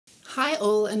Hi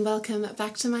all and welcome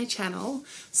back to my channel.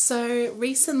 So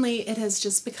recently it has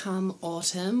just become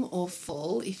autumn or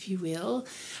fall, if you will,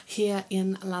 here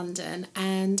in London,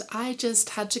 and I just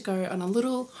had to go on a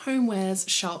little homewares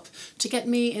shop to get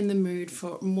me in the mood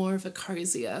for more of a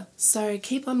cozier. So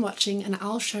keep on watching and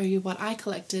I'll show you what I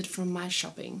collected from my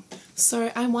shopping.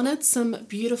 So I wanted some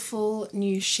beautiful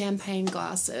new champagne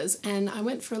glasses and I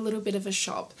went for a little bit of a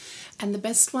shop, and the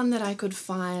best one that I could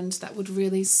find that would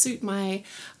really suit my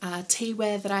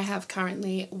teaware that I have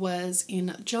currently was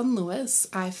in John Lewis.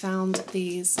 I found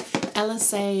these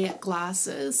LSA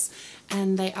glasses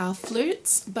and they are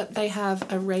flutes, but they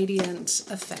have a radiant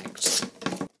effect.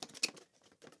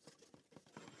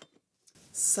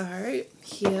 So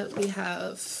here we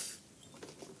have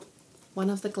one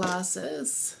of the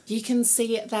glasses. You can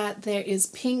see that there is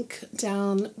pink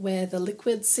down where the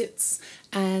liquid sits,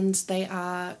 and they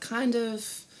are kind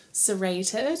of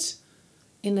serrated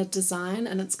in a design,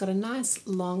 and it's got a nice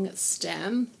long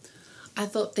stem. I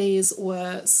thought these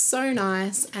were so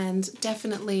nice and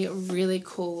definitely really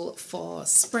cool for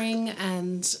spring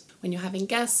and when you're having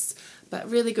guests, but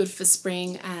really good for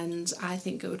spring, and I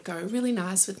think it would go really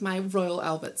nice with my Royal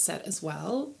Albert set as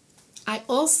well. I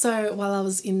also, while I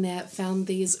was in there, found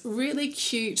these really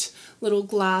cute little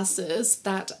glasses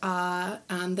that are,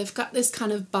 they've got this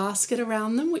kind of basket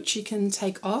around them which you can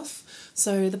take off.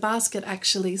 So the basket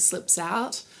actually slips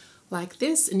out like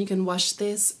this and you can wash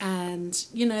this, and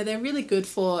you know, they're really good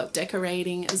for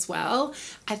decorating as well.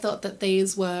 I thought that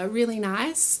these were really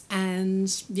nice,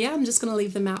 and yeah, I'm just going to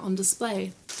leave them out on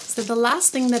display. So the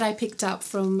last thing that I picked up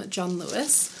from John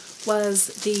Lewis was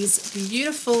these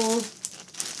beautiful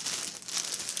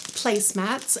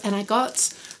placemats, and I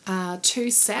got 2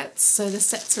 sets, so the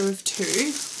sets are of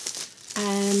 2,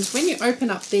 and when you open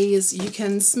up these you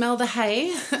can smell the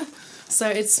hay. So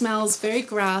it smells very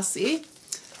grassy,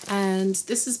 and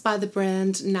this is by the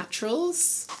brand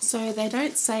Naturals. So they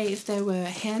don't say if they were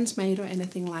handmade or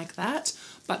anything like that,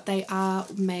 but they are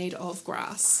made of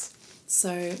grass.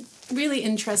 So really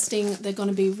interesting. They're going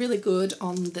to be really good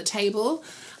on the table.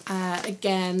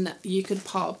 Again, you could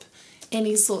pop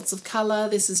any sorts of colour.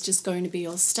 This is just going to be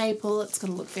your staple. It's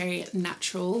going to look very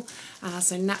natural,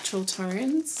 so natural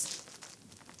tones.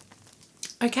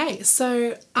 Okay,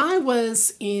 so I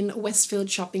was in Westfield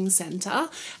Shopping Centre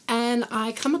and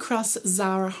I come across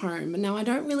Zara Home. Now, I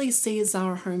don't really see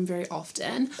Zara Home very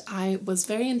often. I was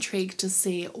very intrigued to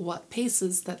see what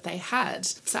pieces that they had.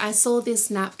 So I saw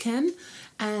this napkin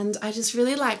and I just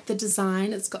really like the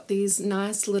design. It's got these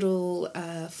nice little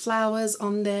flowers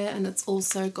on there, and it's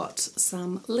also got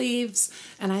some leaves,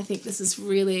 and I think this is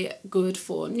really good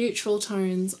for neutral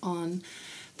tones on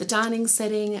the dining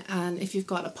setting. And if you've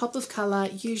got a pop of colour,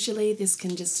 usually this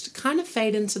can just kind of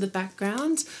fade into the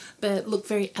background but look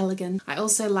very elegant. I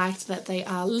also liked that they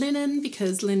are linen,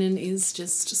 because linen is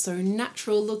just so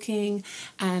natural looking,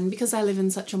 and because I live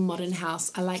in such a modern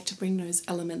house, I like to bring those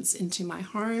elements into my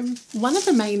home. One of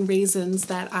the main reasons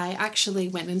that I actually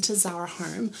went into Zara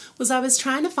Home was I was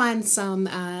trying to find some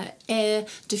air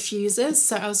diffusers.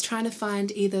 So I was trying to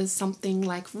find either something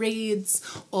like reeds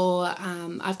or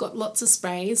I've got lots of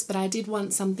sprays, but I did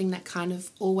want something that kind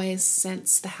of always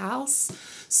scents the house.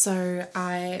 So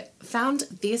I found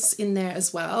this in there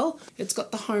as well. It's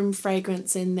got the home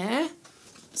fragrance in there.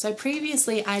 So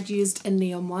previously I'd used a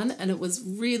neon one and it was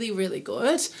really, really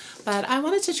good, but I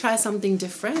wanted to try something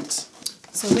different.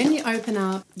 So when you open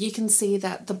up, you can see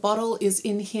that the bottle is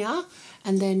in here,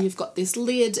 and then you've got this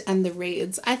lid and the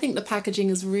reeds. I think the packaging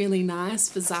is really nice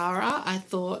for Zara. I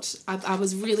thought I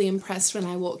was really impressed when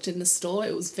I walked in the store.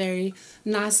 It was very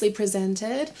nicely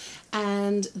presented,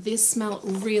 and this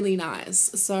smelled really nice.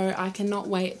 So I cannot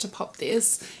wait to pop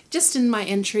this just in my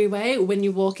entryway. When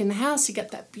you walk in the house, you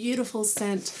get that beautiful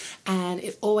scent, and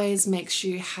it always makes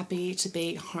you happy to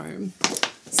be home.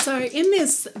 So in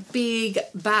this big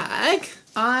bag,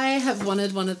 I have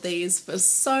wanted one of these for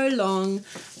so long,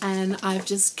 and I've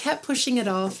just kept pushing it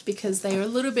off because they are a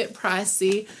little bit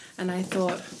pricey, and I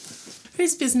thought,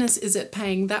 whose business is it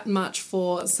paying that much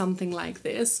for something like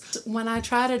this? When I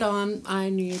tried it on, I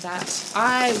knew that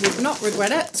I would not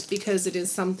regret it because it is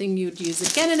something you'd use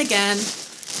again and again.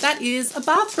 That is a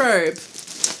bathrobe.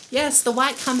 Yes, the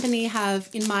White Company have,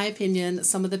 in my opinion,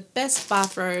 some of the best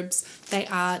bathrobes. They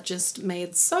are just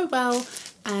made so well,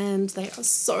 and they are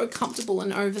so comfortable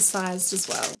and oversized as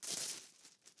well. So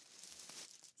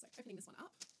opening this one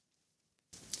up.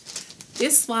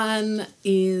 This one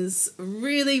is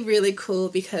really, really cool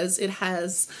because it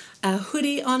has a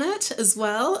hoodie on it as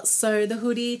well. So the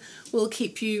hoodie will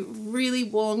keep you really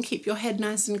warm, keep your head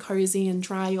nice and cozy, and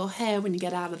dry your hair when you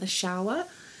get out of the shower.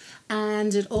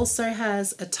 And it also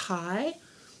has a tie,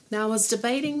 Now I was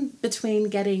debating between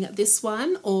getting this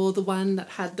one or the one that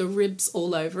had the ribs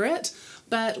all over it,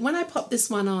 but when I popped this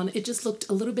one on, it just looked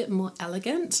a little bit more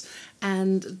elegant,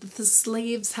 and the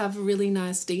sleeves have really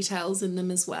nice details in them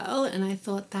as well, and I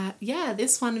thought that, yeah,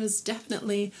 this one was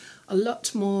definitely a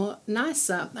lot more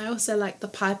nicer. I also like the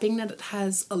piping that it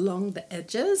has along the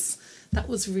edges. That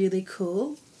was really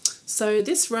cool. So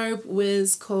this robe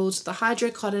was called the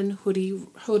Hydro Cotton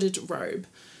Hooded Robe,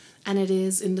 and it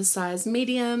is in the size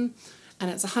medium, and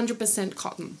it's 100%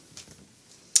 cotton.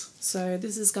 So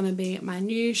this is going to be my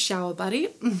new shower buddy.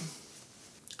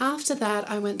 After that,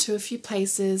 I went to a few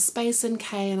places, Space and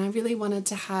K, and I really wanted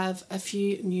to have a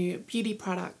few new beauty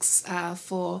products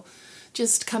for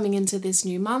just coming into this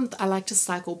new month. I like to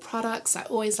cycle products. I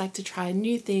always like to try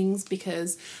new things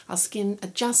because our skin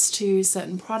adjusts to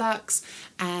certain products,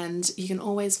 and you can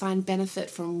always find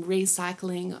benefit from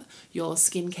recycling your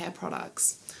skincare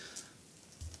products.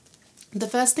 The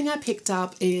first thing I picked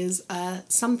up is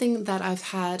something that I've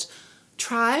had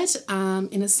tried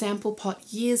in a sample pot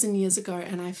years and years ago,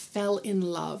 and I fell in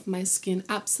love. My skin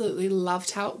absolutely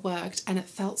loved how it worked, and it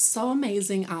felt so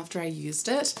amazing after I used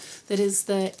it. That is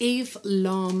the Eve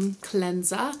L'Homme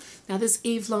Cleanser. Now this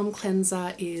Eve L'Homme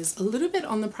Cleanser is a little bit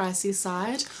on the pricey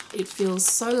side. It feels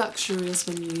so luxurious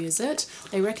when you use it.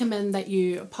 They recommend that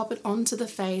you pop it onto the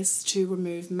face to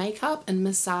remove makeup and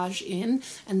massage in,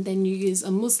 and then you use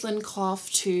a muslin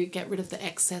cloth to get rid of the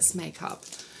excess makeup.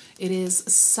 It is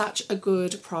such a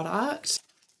good product.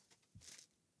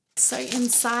 So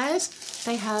inside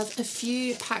they have a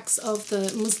few packs of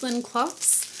the muslin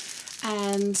cloths,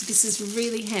 and this is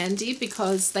really handy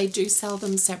because they do sell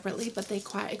them separately, but they're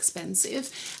quite expensive.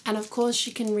 And of course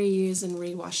you can reuse and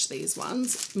rewash these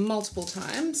ones multiple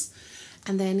times.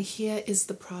 And then here is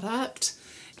the product.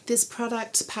 This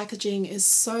product packaging is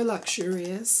so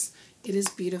luxurious. It is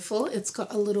beautiful. It's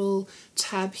got a little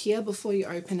tab here before you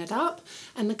open it up,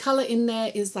 and the color in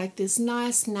there is like this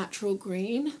nice natural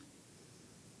green.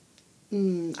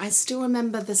 I still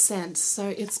remember the scent. So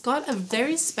it's got a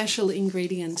very special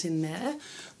ingredient in there,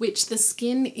 which the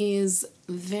skin is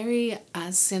very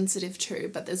sensitive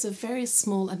to, but there's a very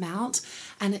small amount,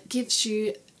 and it gives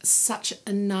you such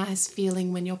a nice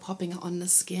feeling when you're popping it on the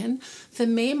skin. For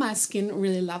me, my skin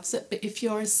really loves it, but if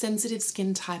you're a sensitive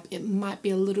skin type, it might be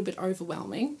a little bit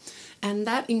overwhelming. And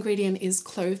that ingredient is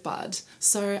clove bud.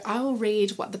 So I will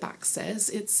read what the back says.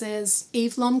 It says,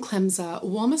 Eve L'Homme Cleanser,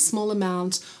 warm a small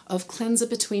amount of cleanser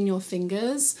between your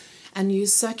fingers and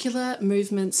use circular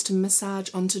movements to massage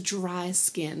onto dry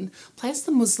skin. Place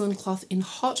the muslin cloth in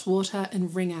hot water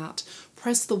and wring out.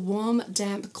 Press the warm,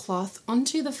 damp cloth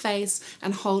onto the face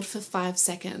and hold for 5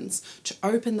 seconds to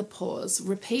open the pores.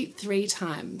 Repeat 3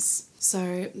 times.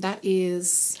 So that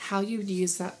is how you would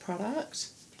use that product.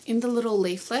 In the little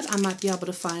leaflet, I might be able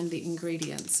to find the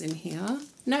ingredients in here.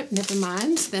 Nope, never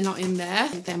mind. They're not in there.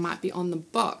 They might be on the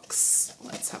box.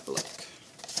 Let's have a look.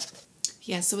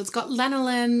 Yeah, so it's got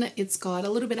lanolin, it's got a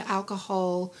little bit of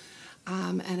alcohol,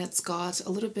 and it's got a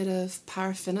little bit of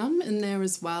paraffinum in there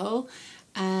as well.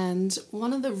 And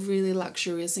one of the really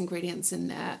luxurious ingredients in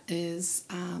there is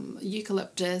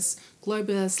eucalyptus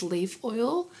globulus leaf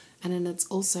oil, and then it's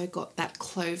also got that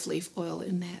clove leaf oil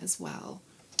in there as well.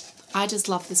 I just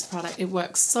love this product. It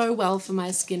works so well for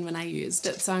my skin when I used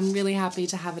it, so I'm really happy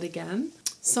to have it again.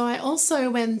 So I also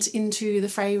went into the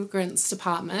fragrance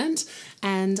department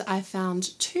and I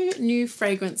found 2 new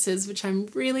fragrances which I'm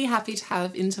really happy to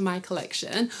have into my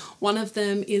collection. One of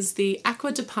them is the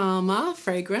Acqua Di Parma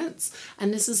fragrance,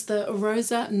 and this is the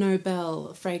Rosa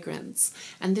Nobel fragrance.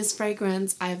 And this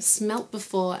fragrance I've smelt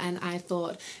before and I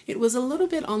thought it was a little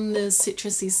bit on the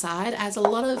citrusy side, as a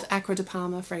lot of Acqua Di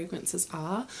Parma fragrances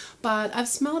are, but I've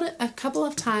smelled it a couple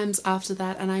of times after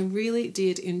that and I really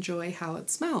did enjoy how it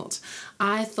smelled.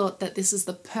 I thought that this is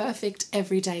the perfect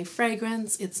everyday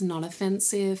fragrance. It's not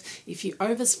offensive. If you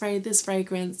overspray this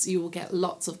fragrance, you will get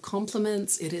lots of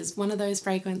compliments. It is one of those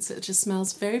fragrances that just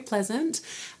smells very pleasant,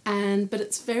 but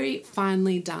it's very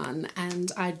finely done.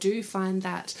 And I do find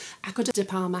that Acqua Di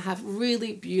Parma have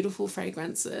really beautiful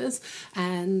fragrances,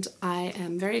 and I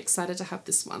am very excited to have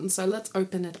this one. So let's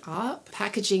open it up.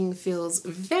 Packaging feels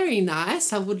very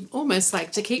nice. I would almost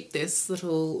like to keep this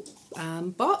little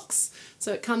box.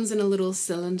 So it comes in a little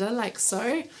cylinder like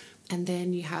so, and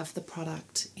then you have the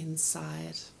product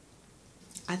inside.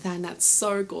 I find that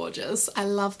so gorgeous. I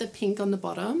love the pink on the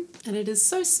bottom, and it is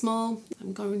so small.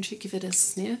 I'm going to give it a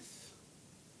sniff.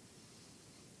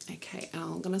 Okay, and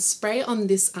I'm going to spray on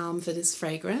this arm for this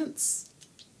fragrance.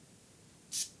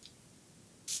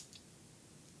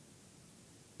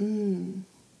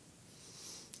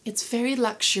 It's very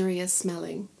luxurious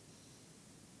smelling.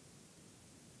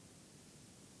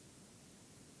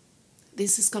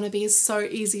 This is going to be so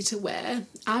easy to wear.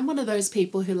 I'm one of those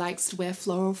people who likes to wear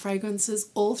floral fragrances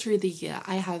all through the year.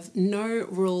 I have no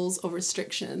rules or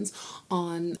restrictions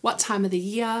on what time of the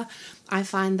year. I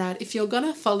find that if you're going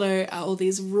to follow all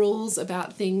these rules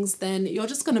about things, then you're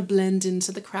just going to blend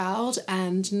into the crowd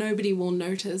and nobody will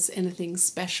notice anything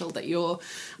special that you're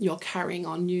carrying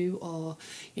on you. Or,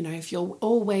 you know, if you're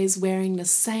always wearing the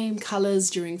same colors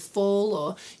during fall,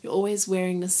 or you're always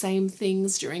wearing the same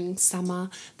things during summer,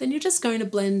 then you're just going to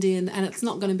blend in and it's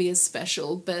not going to be as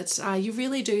special. But you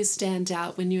really do stand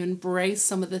out when you embrace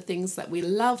some of the things that we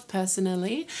love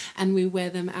personally and we wear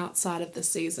them outside of the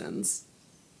seasons.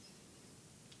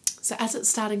 So as it's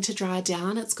starting to dry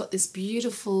down, it's got this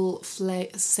beautiful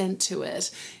scent to it.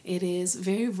 It is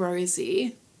very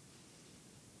rosy.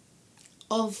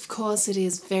 Of course, it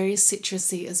is very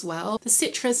citrusy as well. The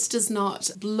citrus does not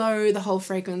blow the whole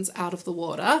fragrance out of the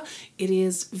water. It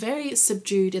is very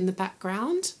subdued in the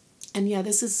background. And yeah,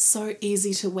 this is so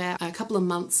easy to wear. A couple of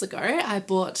months ago, I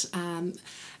bought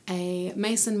a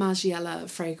Maison Margiela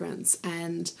fragrance,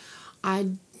 and I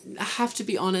have to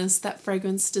be honest, that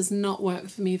fragrance does not work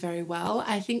for me very well.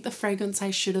 I think the fragrance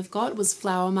I should have got was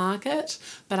Flower Market,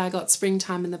 but I got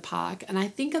Springtime in the Park, and I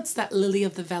think it's that Lily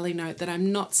of the Valley note that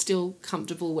I'm not still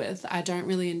comfortable with. I don't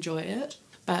really enjoy it.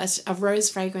 But a rose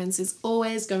fragrance is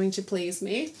always going to please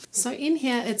me. So in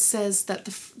here it says that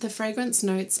the fragrance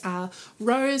notes are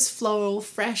rose, floral,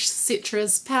 fresh,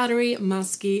 citrus, powdery,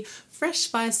 musky, fresh,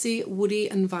 spicy, woody,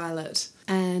 and violet.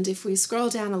 And if we scroll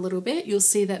down a little bit, you'll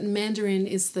see that mandarin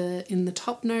is in the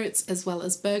top notes, as well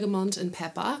as bergamot and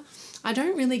pepper. I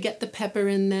don't really get the pepper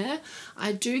in there.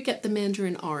 I do get the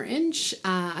mandarin orange,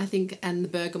 I think, and the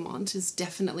bergamot is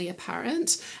definitely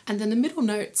apparent. And then the middle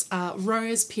notes are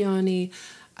rose, peony,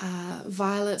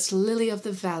 violet, lily of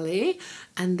the valley,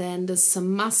 and then there's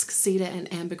some musk, cedar,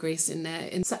 and ambergris in there.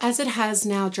 And so as it has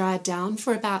now dried down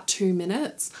for about 2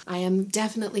 minutes, I am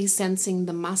definitely sensing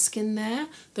the musk in there.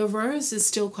 The rose is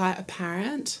still quite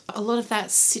apparent. A lot of that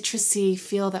citrusy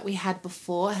feel that we had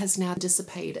before has now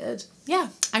dissipated. Yeah,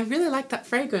 I really like that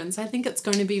fragrance. I think it's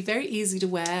going to be very easy to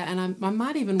wear, and I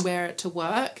might even wear it to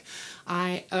work.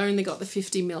 I only got the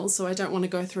 50 ml, so I don't want to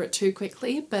go through it too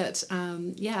quickly, but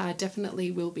yeah, I definitely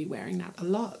will be wearing that a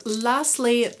lot.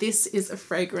 Lastly, this is a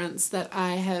fragrance that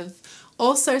I have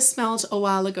also smelled a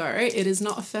while ago. It is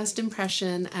not a first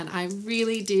impression, and I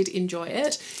really did enjoy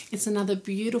it. It's another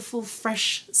beautiful,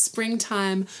 fresh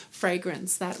springtime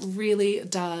fragrance that really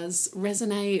does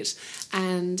resonate,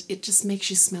 and it just makes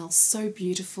you smell so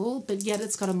beautiful, but yet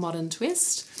it's got a modern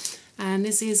twist. And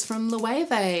this is from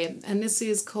Loewe, and this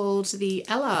is called the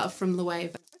Ella from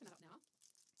Loewe.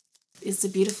 It's a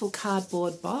beautiful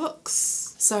cardboard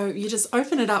box. So you just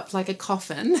open it up like a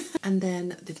coffin, and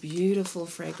then the beautiful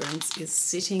fragrance is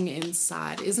sitting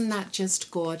inside. Isn't that just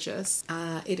gorgeous?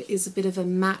 It is a bit of a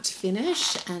matte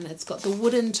finish, and it's got the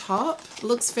wooden top. It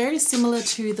looks very similar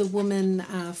to the Woman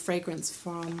fragrance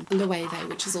from Loewe,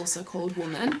 which is also called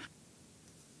Woman.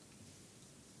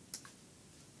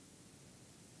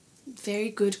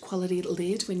 Very good quality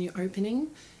lid when you're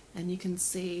opening, and you can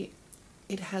see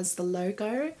it has the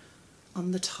logo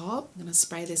on the top. I'm going to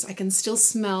spray this. I can still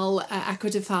smell Acqua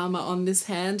Di Parma on this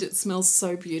hand. It smells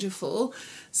so beautiful.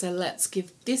 So let's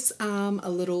give this arm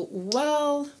a little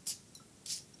whirl.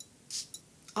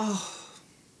 Oh,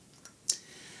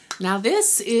 now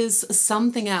this is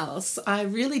something else. I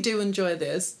really do enjoy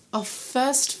this. Off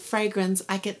first fragrance,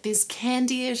 I get this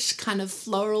candyish kind of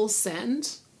floral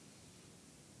scent.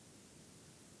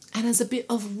 And there's a bit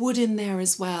of wood in there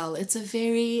as well. It's a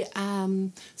very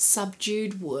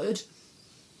subdued wood.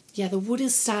 Yeah, the wood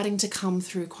is starting to come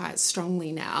through quite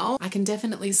strongly now. I can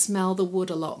definitely smell the wood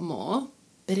a lot more.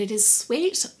 But it is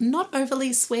sweet, not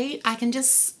overly sweet. I can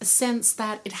just sense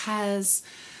that it has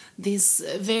this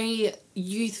very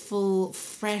youthful,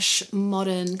 fresh,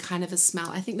 modern kind of a smell.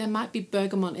 I think there might be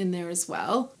bergamot in there as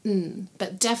well.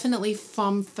 But definitely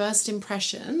from first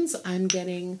impressions,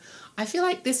 I feel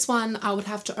like this one I would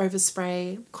have to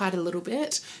overspray quite a little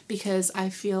bit, because I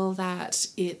feel that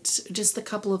just a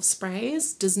couple of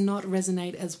sprays does not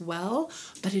resonate as well,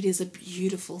 but it is a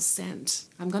beautiful scent.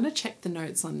 I'm going to check the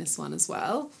notes on this one as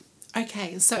well.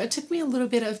 Okay, so it took me a little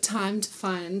bit of time to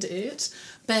find it,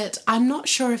 but I'm not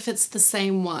sure if it's the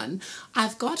same one.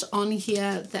 I've got on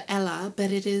here the Ella,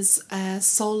 but it is a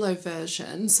solo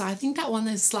version, so I think that one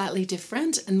is slightly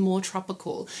different and more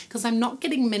tropical, because I'm not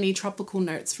getting many tropical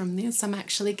notes from this. I'm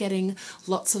actually getting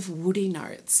lots of woody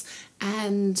notes,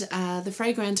 and the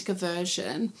Fragrantica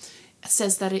version It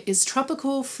says that it is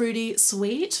tropical, fruity,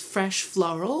 sweet, fresh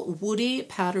floral, woody,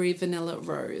 powdery vanilla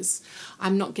rose.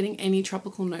 I'm not getting any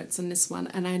tropical notes in this one,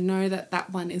 and I know that that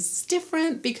one is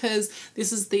different because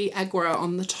this is the Acqua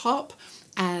on the top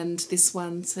and this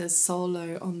one says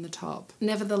Solo on the top.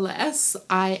 Nevertheless,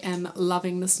 I am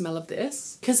loving the smell of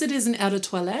this. Because it is an eau de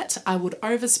toilette, I would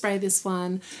overspray this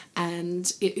one,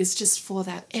 and it is just for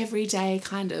that everyday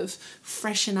kind of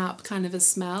freshen up kind of a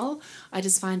smell. I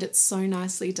just find it so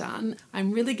nicely done.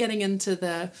 I'm really getting into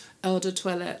the eau de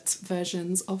toilette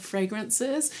versions of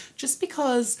fragrances just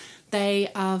because they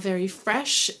are very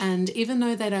fresh, and even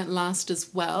though they don't last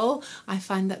as well, I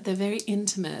find that they're very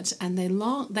intimate and they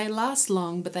last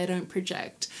long, but they don't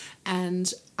project.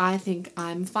 And I think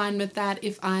I'm fine with that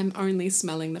if I'm only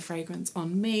smelling the fragrance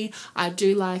on me. I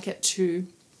do like it to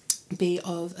be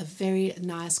of a very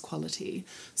nice quality.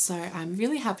 So I'm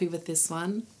really happy with this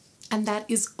one. And that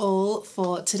is all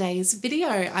for today's video.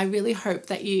 I really hope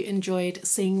that you enjoyed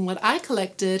seeing what I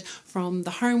collected from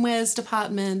the homewares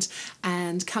department.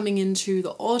 And coming into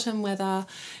the autumn weather,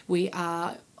 we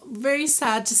are very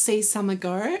sad to see summer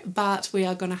go, but we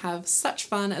are going to have such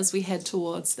fun as we head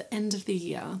towards the end of the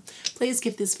year. Please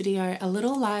give this video a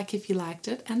little like if you liked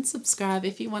it, and subscribe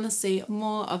if you want to see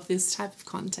more of this type of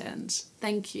content.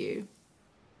 Thank you.